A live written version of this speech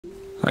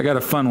I got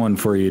a fun one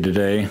for you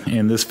today.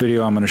 In this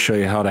video, I'm going to show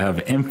you how to have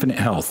infinite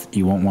health.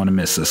 You won't want to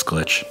miss this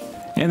glitch.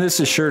 And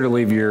this is sure to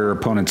leave your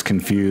opponents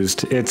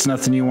confused. It's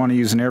nothing you want to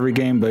use in every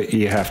game, but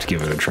you have to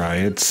give it a try.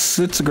 It's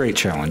a great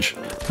challenge.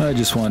 I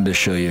just wanted to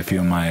show you a few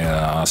of my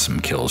awesome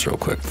kills real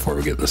quick before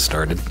we get this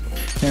started.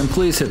 And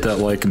please hit that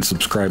like and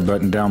subscribe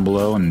button down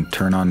below and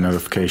turn on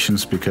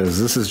notifications because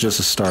this is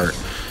just a start.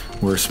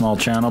 We're a small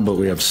channel, but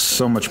we have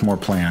so much more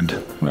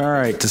planned.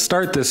 Alright, to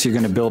start this, you're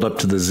going to build up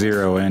to the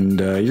 0, and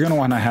you're going to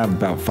want to have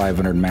about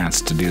 500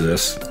 mats to do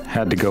this.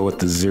 Had to go with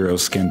the 0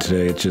 skin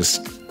today. It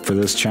just, for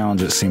this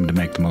challenge, it seemed to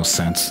make the most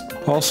sense.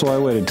 Also, I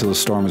waited till the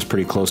storm was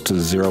pretty close to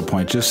the 0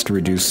 point just to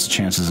reduce the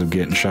chances of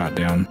getting shot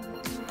down.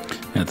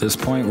 At this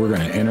point, we're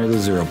going to enter the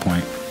 0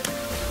 point.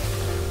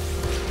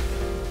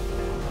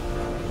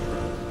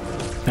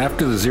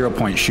 After the 0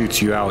 point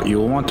shoots you out, you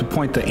will want to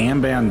point the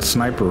amband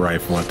sniper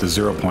rifle at the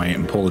 0 point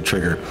and pull the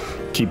trigger.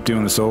 Keep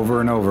doing this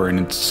over and over and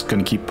it's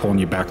going to keep pulling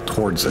you back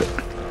towards it.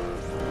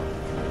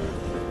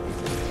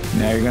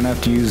 Now you're going to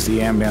have to use the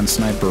amband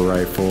sniper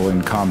rifle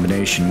in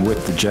combination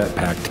with the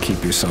jetpack to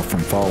keep yourself from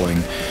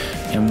falling.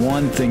 And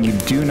one thing, you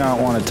do not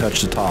want to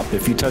touch the top.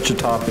 If you touch the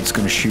top, it's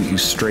going to shoot you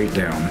straight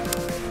down.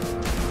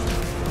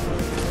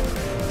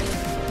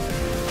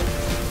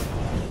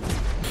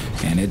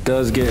 And it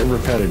does get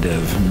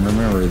repetitive. And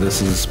remember,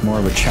 this is more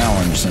of a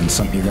challenge than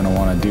something you're going to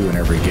want to do in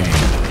every game.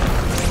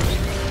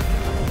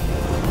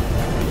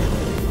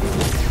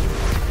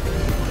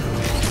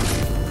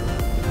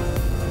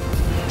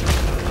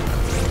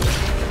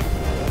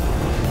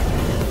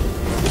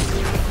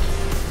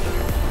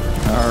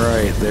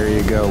 Alright, there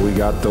you go. We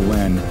got the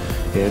win.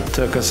 It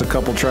took us a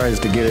couple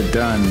tries to get it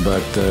done,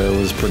 but it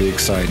was pretty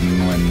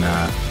exciting when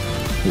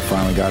we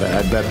finally got it.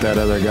 I bet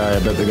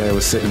the guy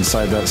was sitting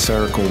inside that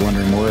circle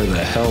wondering where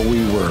the hell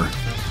we were.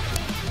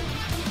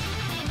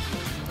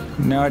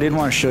 Now I did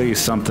want to show you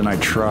something I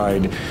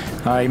tried.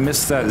 I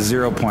missed that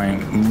 0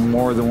 point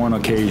more than one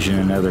occasion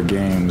in other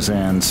games,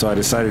 and so I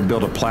decided to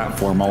build a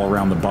platform all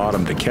around the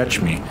bottom to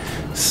catch me.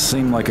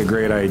 Seemed like a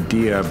great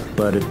idea,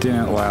 but it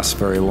didn't last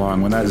very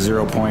long. When that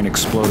 0 point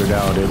exploded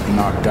out, it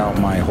knocked out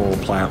my whole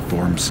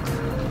platforms.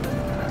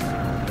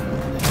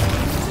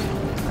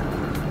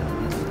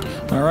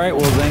 Alright,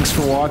 well thanks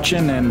for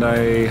watching, and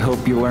I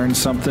hope you learned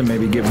something.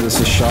 Maybe give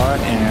this a shot,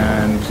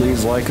 and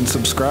please like and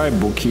subscribe.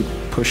 We'll keep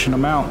pushing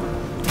them out.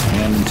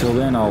 And until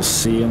then, I'll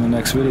see you in the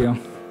next video.